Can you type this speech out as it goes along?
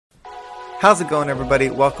How's it going, everybody?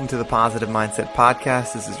 Welcome to the Positive Mindset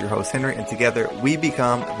Podcast. This is your host, Henry, and together we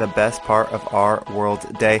become the best part of our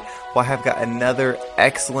world day. Well, I have got another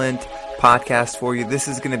excellent podcast for you. This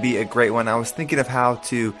is going to be a great one. I was thinking of how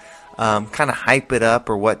to kind of hype it up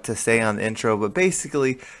or what to say on the intro, but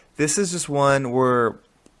basically, this is just one where,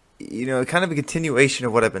 kind of a continuation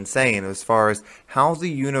of what I've been saying as far as how the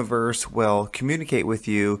universe will communicate with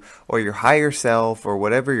you or your higher self or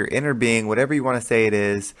whatever your inner being, whatever you want to say it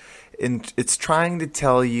is. And it's trying to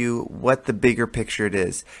tell you what the bigger picture it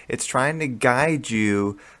is. It's trying to guide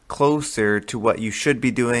you closer to what you should be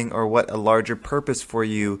doing or what a larger purpose for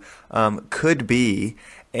you could be.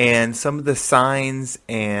 And some of the signs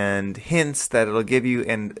and hints that it'll give you.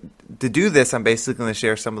 And to do this, I'm basically going to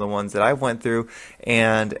share some of the ones that I've went through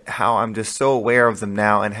and how I'm just so aware of them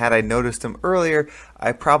now. And had I noticed them earlier,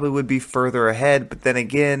 I probably would be further ahead. But then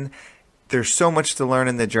again, there's so much to learn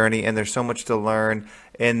in the journey, and there's so much to learn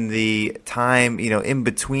in the time, in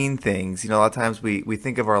between things. A lot of times we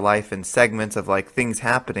think of our life in segments of like things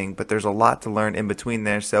happening, but there's a lot to learn in between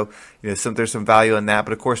there. So, there's some value in that.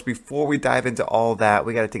 But of course, before we dive into all that,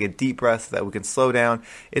 we got to take a deep breath so that we can slow down.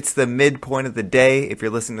 It's the midpoint of the day if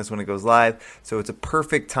you're listening to this when it goes live. So it's a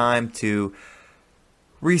perfect time to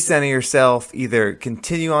recenter yourself, either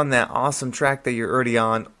continue on that awesome track that you're already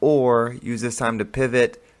on, or use this time to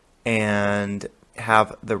pivot and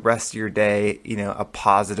have the rest of your day, a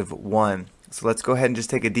positive one. So let's go ahead and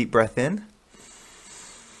just take a deep breath in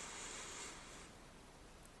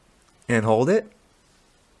and hold it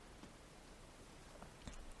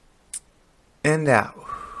and out.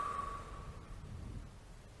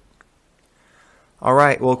 All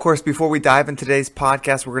right. Well, of course, before we dive into today's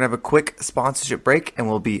podcast, we're going to have a quick sponsorship break and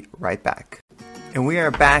we'll be right back. And we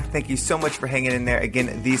are back. Thank you so much for hanging in there.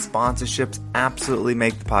 Again, these sponsorships absolutely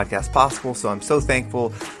make the podcast possible. So I'm so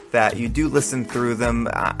thankful that you do listen through them.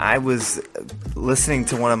 I was listening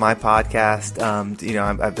to one of my podcasts.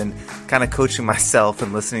 I've been kind of coaching myself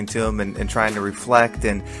and listening to them and trying to reflect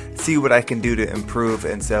and see what I can do to improve.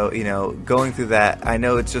 And so, going through that, I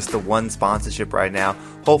know it's just the one sponsorship right now.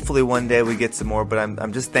 Hopefully one day we get some more, but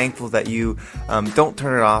I'm just thankful that you don't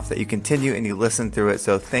turn it off, that you continue and you listen through it.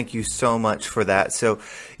 So thank you so much for that. So,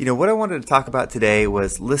 what I wanted to talk about today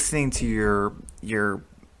was listening to your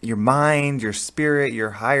mind, your spirit, your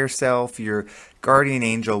higher self, your guardian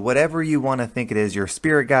angel, whatever you want to think it is, your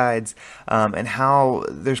spirit guides, and how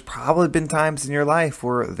there's probably been times in your life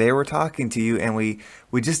where they were talking to you and we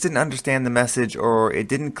just didn't understand the message or it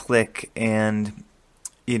didn't click, and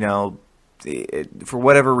for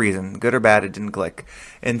whatever reason, good or bad, it didn't click.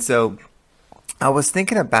 And so I was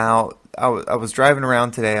thinking about, I was driving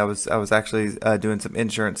around today. I was actually doing some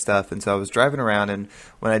insurance stuff, and so I was driving around. And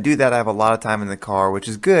when I do that, I have a lot of time in the car, which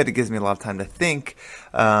is good. It gives me a lot of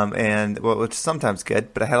which is sometimes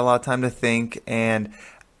good. But I had a lot of time to think, and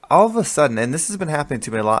all of a sudden, and this has been happening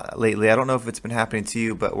to me a lot lately. I don't know if it's been happening to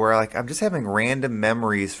you, but where I'm just having random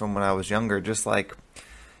memories from when I was younger, just like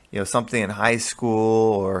something in high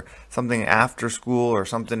school or something after school or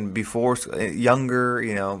something before younger,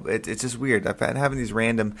 it's just weird. I've been having these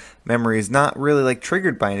random memories, not really like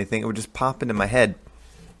triggered by anything. It would just pop into my head.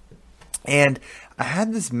 And I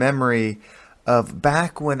had this memory of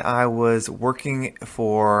back when I was working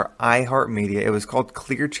for iHeartMedia. It was called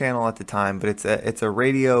Clear Channel at the time, but it's a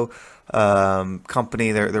radio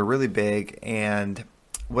company. They're really big. And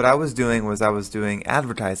what I was doing was I was doing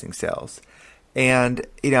advertising sales. And,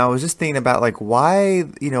 I was just thinking about why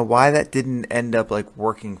that didn't end up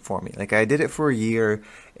working for me. I did it for a year,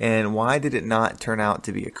 and why did it not turn out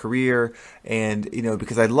to be a career? And,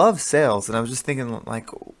 because I love sales, and I was just thinking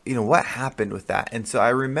what happened with that? And so I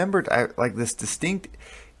remembered this distinct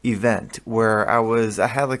event where I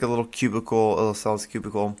had a little sales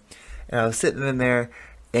cubicle, and I was sitting in there,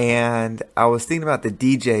 and I was thinking about the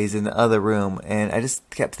DJs in the other room, and I just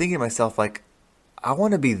kept thinking to myself, I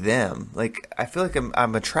want to be them. I feel like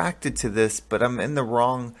I'm attracted to this, but I'm in the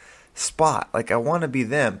wrong spot. I want to be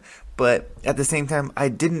them, but at the same time, I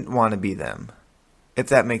didn't want to be them. If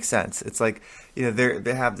that makes sense. It's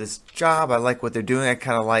they have this job. I like what they're doing. I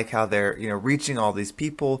kind of like how they're reaching all these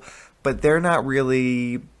people, but they're not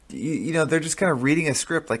really. They're just kind of reading a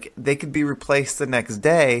script. They could be replaced the next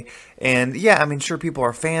day. And yeah, sure, people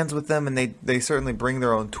are fans with them, and they certainly bring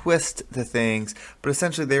their own twist to things. But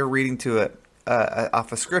essentially, they're reading to it.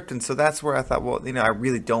 Off a script, and so that's where I thought, well, I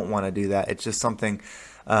really don't want to do that. It's just something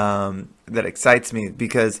that excites me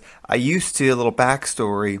because a little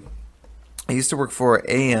backstory, I used to work for an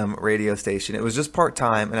AM radio station. It was just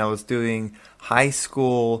part-time, and I was doing high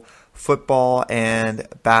school football and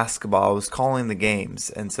basketball. I was calling the games,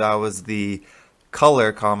 and so I was the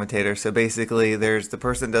color commentator. So basically, there's the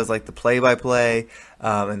person that does like the play-by-play,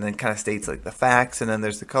 and then kind of states like the facts, and then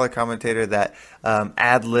there's the color commentator that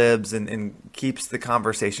ad libs and keeps the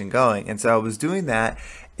conversation going. And so I was doing that,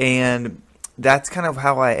 and that's kind of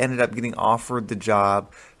how I ended up getting offered the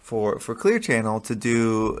job for Clear Channel to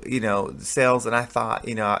do, sales. And I thought,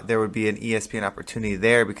 there would be an ESPN opportunity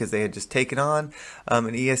there because they had just taken on an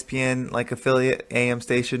ESPN like affiliate AM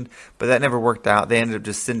station, but that never worked out. They ended up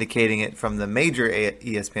just syndicating it from the major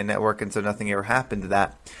ESPN network, and so nothing ever happened to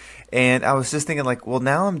that. And I was just thinking like, well,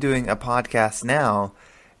 now I'm doing a podcast now,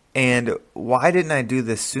 and why didn't I do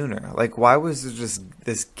this sooner? Like, why was there just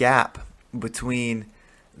this gap between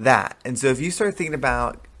that? And so if you start thinking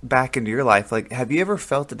about back into your life, like, have you ever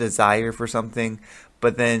felt a desire for something,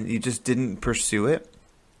 but then you just didn't pursue it?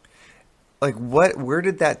 Like, where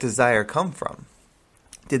did that desire come from?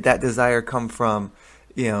 Did that desire come from,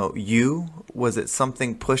 you? Was it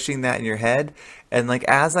something pushing that in your head? And like,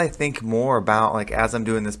 as I think more about, like, as I'm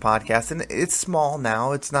doing this podcast, and it's small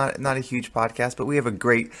now, it's not a huge podcast, but we have a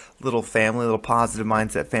great little family, little positive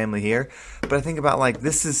mindset family here. But I think about like,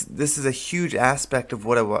 this is a huge aspect of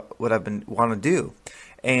what I've been want to do.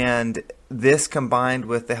 And this combined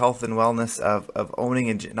with the health and wellness of owning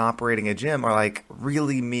and operating a gym are like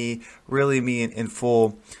really me in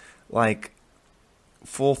full, like,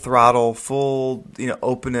 full throttle, full,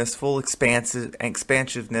 openness, full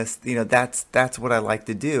expansiveness. That's what I like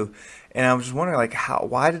to do. And I was just wondering, like,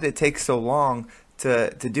 why did it take so long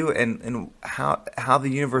to do it, and how the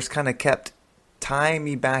universe kind of kept tying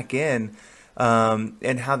me back in.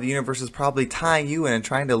 And how the universe is probably tying you in and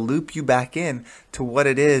trying to loop you back in to what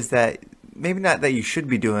it is that maybe not that you should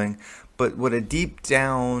be doing, but what a deep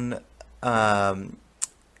down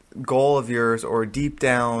goal of yours, or deep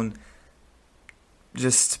down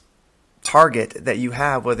just target that you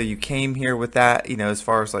have, whether you came here with that, as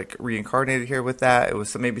far as like reincarnated here with that, it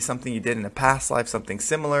was maybe something you did in a past life, something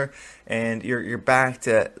similar, and you're back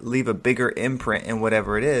to leave a bigger imprint in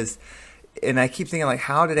whatever it is. And I keep thinking, like,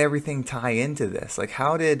 how did everything tie into this? Like,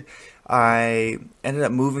 how did I ended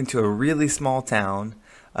up moving to a really small town,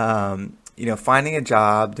 finding a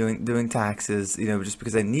job, doing taxes, just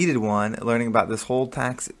because I needed one, learning about this whole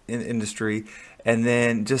tax industry, and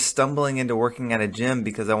then just stumbling into working at a gym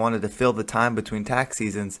because I wanted to fill the time between tax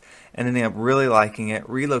seasons, and ending up really liking it,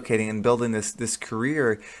 relocating and building this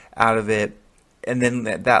career out of it, and then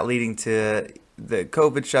that leading to the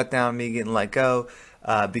COVID shutdown, me getting let go.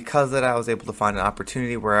 Because of that, I was able to find an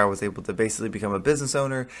opportunity where I was able to basically become a business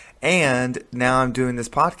owner, and now I'm doing this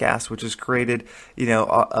podcast, which has created,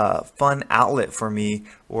 a fun outlet for me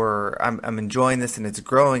where I'm enjoying this, and it's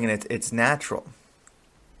growing, and it's natural.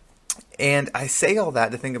 And I say all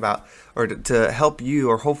that to think about, or to help you,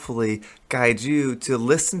 or hopefully guide you to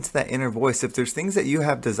listen to that inner voice. If there's things that you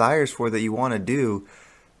have desires for that you want to do,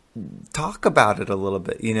 talk about it a little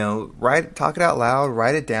bit, talk it out loud,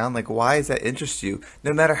 write it down. Like, why does that interest you?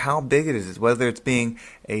 No matter how big it is, whether it's being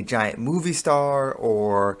a giant movie star,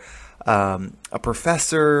 or a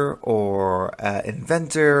professor, or an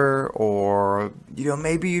inventor, or,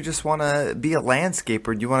 maybe you just want to be a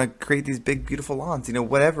landscaper and you want to create these big, beautiful lawns,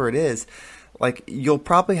 whatever it is. Like, you'll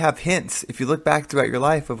probably have hints if you look back throughout your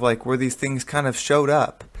life of like where these things kind of showed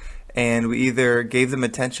up, and we either gave them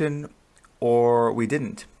attention or we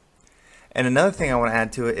didn't. And another thing I want to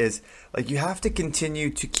add to it is, like, you have to continue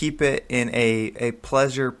to keep it in a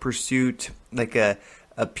pleasure pursuit, like a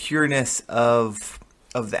pureness of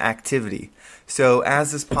the activity. So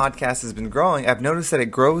as this podcast has been growing, I've noticed that it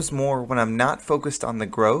grows more when I'm not focused on the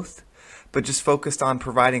growth, but just focused on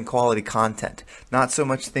providing quality content. Not so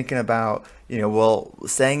much thinking about,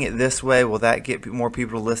 saying it this way, will that get more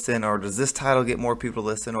people to listen? Or does this title get more people to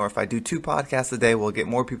listen? Or if I do 2 podcasts a day, will it get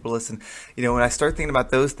more people to listen? When I start thinking about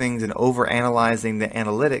those things and over-analyzing the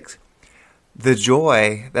analytics, the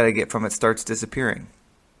joy that I get from it starts disappearing.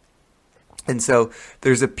 And so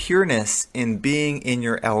there's a pureness in being in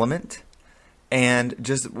your element and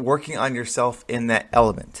just working on yourself in that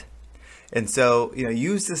element. And so,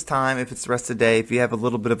 use this time, if it's the rest of the day, if you have a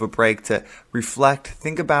little bit of a break, to reflect,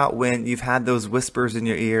 think about when you've had those whispers in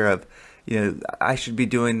your ear of, I should be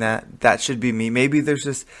doing that. That should be me. Maybe there's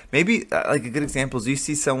just, like a good example is you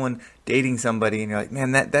see someone dating somebody and you're like,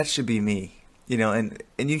 man, that should be me, and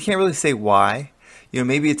you can't really say why.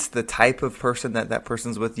 Maybe it's the type of person that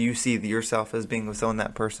person's with. You see yourself as being with someone,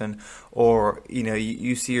 that person, or,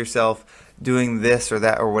 you see yourself doing this or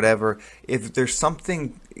that or whatever. If there's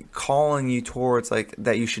something calling you towards like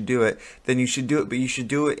that you should do it, then you should do it, but you should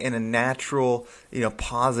do it in a natural,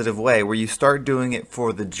 positive way where you start doing it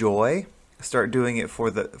for the joy, start doing it for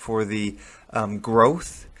the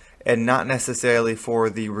growth, and not necessarily for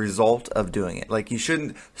the result of doing it. Like, you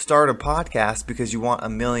shouldn't start a podcast because you want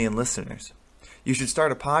 1 million listeners. You should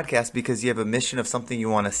start a podcast because you have a mission of something you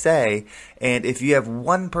want to say. And if you have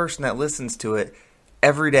one person that listens to it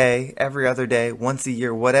every day, every other day, once a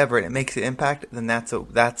year, whatever, and it makes an impact, then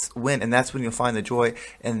that's when, and that's when you'll find the joy,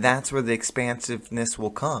 and that's where the expansiveness will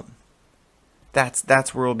come.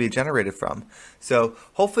 That's where it'll be generated from. So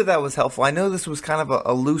hopefully that was helpful. I know this was kind of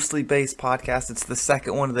a loosely based podcast. It's the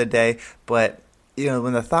second one of the day, but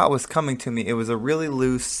when the thought was coming to me, it was a really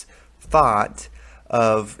loose thought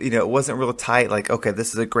of, it wasn't real tight, like, okay,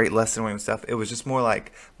 this is a great lesson and stuff. It was just more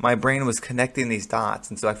like my brain was connecting these dots.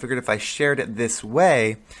 And so I figured if I shared it this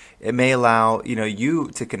way, it may allow, you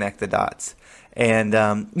to connect the dots. And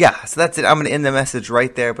so that's it. I'm going to end the message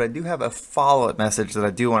right there, but I do have a follow-up message that I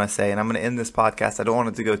do want to say, and I'm going to end this podcast. I don't want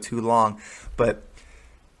it to go too long, but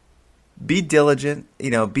be diligent,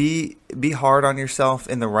 be hard on yourself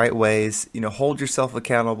in the right ways, hold yourself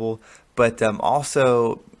accountable, but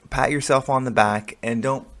also pat yourself on the back and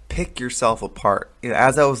don't pick yourself apart.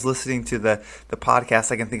 As I was listening to the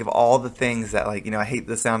podcast, I can think of all the things that, like, I hate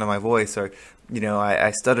the sound of my voice, or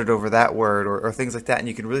I stuttered over that word, or things like that, and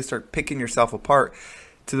you can really start picking yourself apart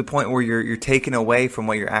to the point where you're taken away from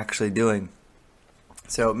what you're actually doing.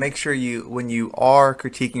 So make sure when you are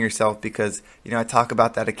critiquing yourself, because I talk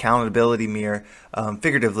about that accountability mirror,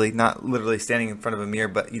 figuratively, not literally standing in front of a mirror,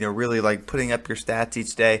 but really like putting up your stats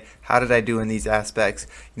each day. How did I do in these aspects?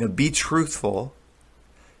 Be truthful.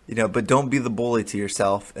 But don't be the bully to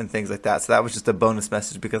yourself and things like that. So that was just a bonus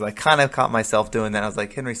message, because I kind of caught myself doing that. I was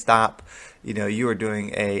like, Henry, stop. You are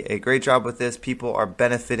doing a great job with this. People are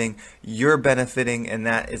benefiting. You're benefiting, and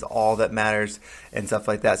that is all that matters, and stuff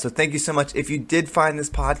like that. So thank you so much. If you did find this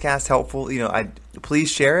podcast helpful,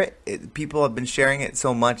 please share it. People have been sharing it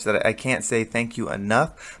so much that I can't say thank you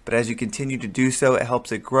enough. But as you continue to do so, it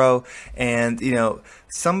helps it grow. And,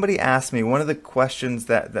 somebody asked me, one of the questions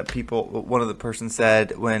that one of the person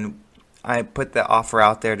said when I put the offer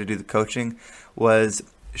out there to do the coaching was,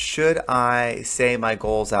 should I say my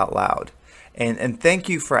goals out loud? And thank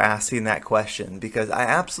you for asking that question, because I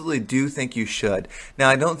absolutely do think you should. Now,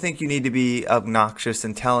 I don't think you need to be obnoxious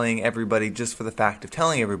and telling everybody just for the fact of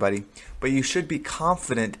telling everybody, but you should be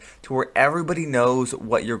confident to where everybody knows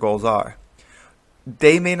what your goals are.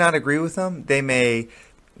 They may not agree with them. They may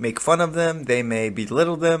make fun of them. They may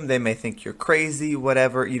belittle them. They may think you're crazy,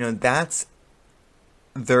 whatever. That's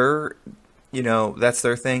their, that's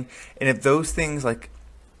their thing. And if those things like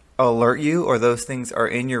alert you, or those things are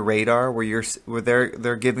in your radar where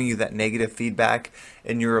they're giving you that negative feedback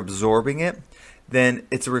and you're absorbing it, then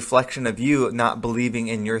it's a reflection of you not believing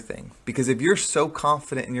in your thing. Because if you're so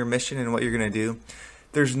confident in your mission and what you're going to do,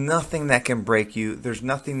 there's nothing that can break you. There's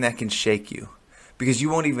nothing that can shake you, because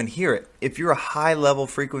you won't even hear it. If you're a high level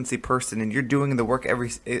frequency person and you're doing the work every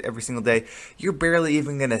single day, you're barely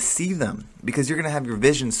even going to see them, because you're going to have your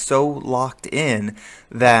vision so locked in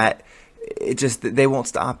that they won't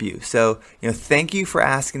stop you. So, thank you for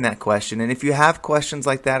asking that question. And if you have questions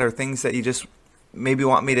like that, or things that you just maybe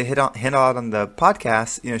want me to hit on the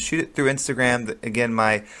podcast, shoot it through Instagram. Again,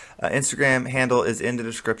 my Instagram handle is in the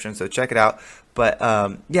description, so check it out. But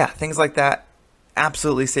things like that,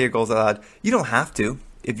 absolutely say your goals out loud. You don't have to.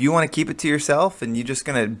 If you want to keep it to yourself and you're just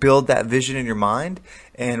going to build that vision in your mind,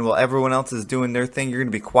 and while everyone else is doing their thing, you're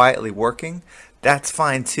going to be quietly working, that's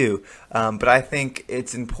fine too. But I think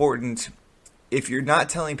it's important, if you're not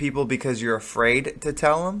telling people because you're afraid to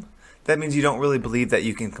tell them, that means you don't really believe that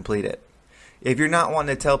you can complete it. If you're not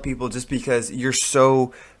wanting to tell people just because you're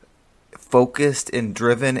so focused and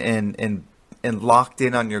driven and locked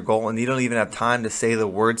in on your goal, and you don't even have time to say the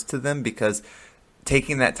words to them because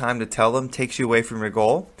taking that time to tell them takes you away from your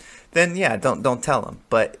goal, then don't tell them.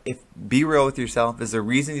 But be real with yourself. Is there a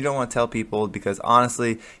reason you don't want to tell people because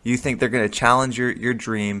honestly you think they're going to challenge your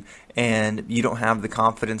dream and you don't have the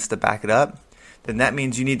confidence to back it up? Then that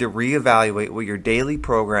means you need to reevaluate what your daily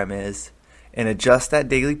program is and adjust that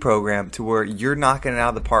daily program to where you're knocking it out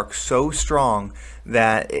of the park so strong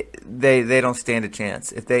that they don't stand a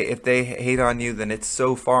chance. If they hate on you, then it's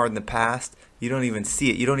so far in the past, you don't even see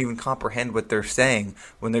it. You don't even comprehend what they're saying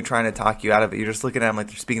when they're trying to talk you out of it. You're just looking at them like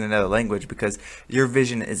they're speaking another language, because your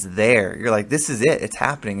vision is there. You're like, this is it. It's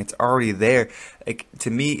happening. It's already there. Like,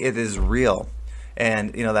 to me, it is real.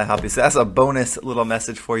 And, that helps you. So that's a bonus little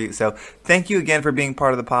message for you. So thank you again for being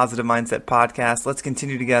part of the Positive Mindset Podcast. Let's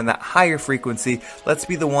continue to get on that higher frequency. Let's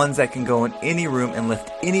be the ones that can go in any room and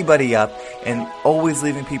lift anybody up, and always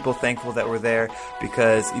leaving people thankful that we're there,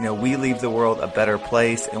 because, we leave the world a better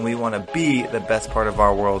place, and we want to be the best part of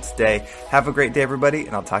our world's day. Have a great day, everybody,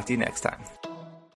 and I'll talk to you next time.